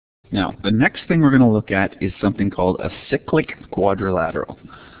Now, the next thing we're going to look at is something called a cyclic quadrilateral.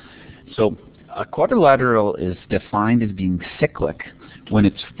 So, a quadrilateral is defined as being cyclic when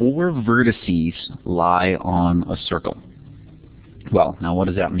its four vertices lie on a circle. Well, now what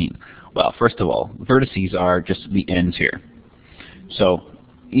does that mean? Well, first of all, vertices are just the ends here. So,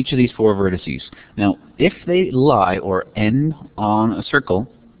 each of these four vertices. Now, if they lie or end on a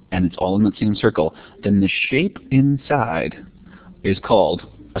circle, and it's all in the same circle, then the shape inside is called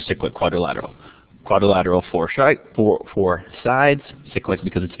a cyclic quadrilateral. Quadrilateral four sides, cyclic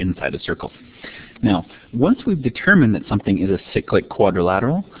because it's inside a circle. Now, once we've determined that something is a cyclic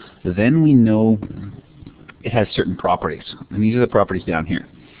quadrilateral, then we know it has certain properties. And these are the properties down here.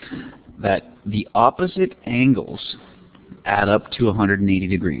 That the opposite angles add up to 180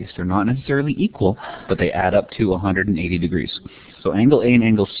 degrees. They're not necessarily equal, but they add up to 180 degrees. So angle A and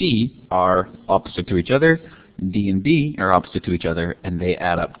angle C are opposite to each other. D and B are opposite to each other, and they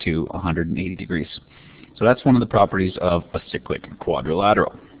add up to 180 degrees. So that's one of the properties of a cyclic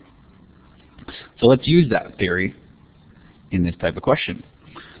quadrilateral. So let's use that theory in this type of question.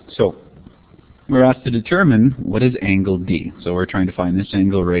 So we're asked to determine what is angle D. So we're trying to find this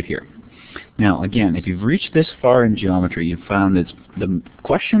angle right here. Now again, if you've reached this far in geometry, you've found that the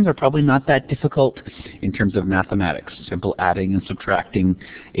questions are probably not that difficult in terms of mathematics. Simple adding and subtracting.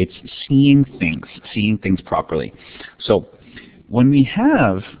 It's seeing things properly. So when we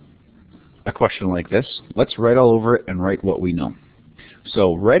have a question like this, let's write all over it and write what we know.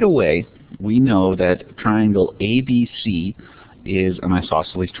 So right away, we know that triangle ABC is an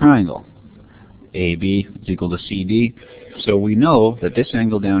isosceles triangle. AB is equal to CD. So we know that this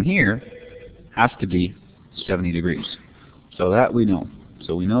angle down here has to be 70 degrees. So that we know.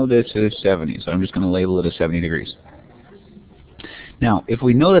 So we know this is 70. So I'm just going to label it as 70 degrees. Now, if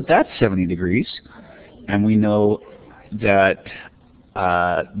we know that that's 70 degrees, and we know that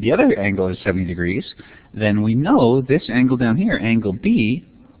the other angle is 70 degrees, then we know this angle down here, angle B,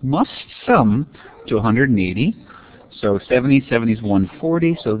 must sum to 180. So 70 is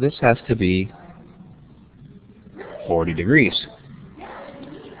 140, so this has to be 40 degrees.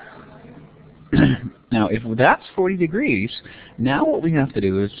 Now, if that's 40 degrees, now what we have to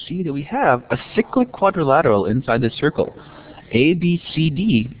do is see that we have a cyclic quadrilateral inside this circle.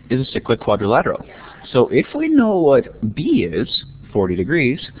 ABCD is a cyclic quadrilateral. So if we know what B is, 40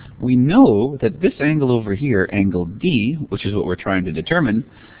 degrees, we know that this angle over here, angle D, which is what we're trying to determine,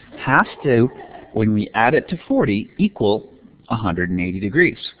 has to, when we add it to 40, equal 180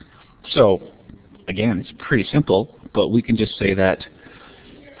 degrees. So, again, it's pretty simple, but we can just say that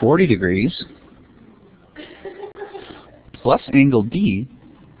 40 degrees plus angle D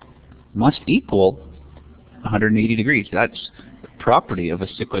must equal 180 degrees. That's the property of a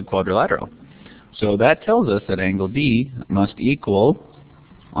cyclic quadrilateral. So that tells us that angle D must equal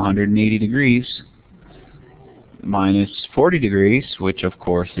 180 degrees minus 40 degrees, which of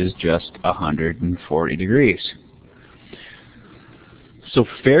course is just 140 degrees. So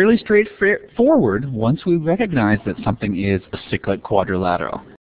fairly straightforward once we recognize that something is a cyclic quadrilateral.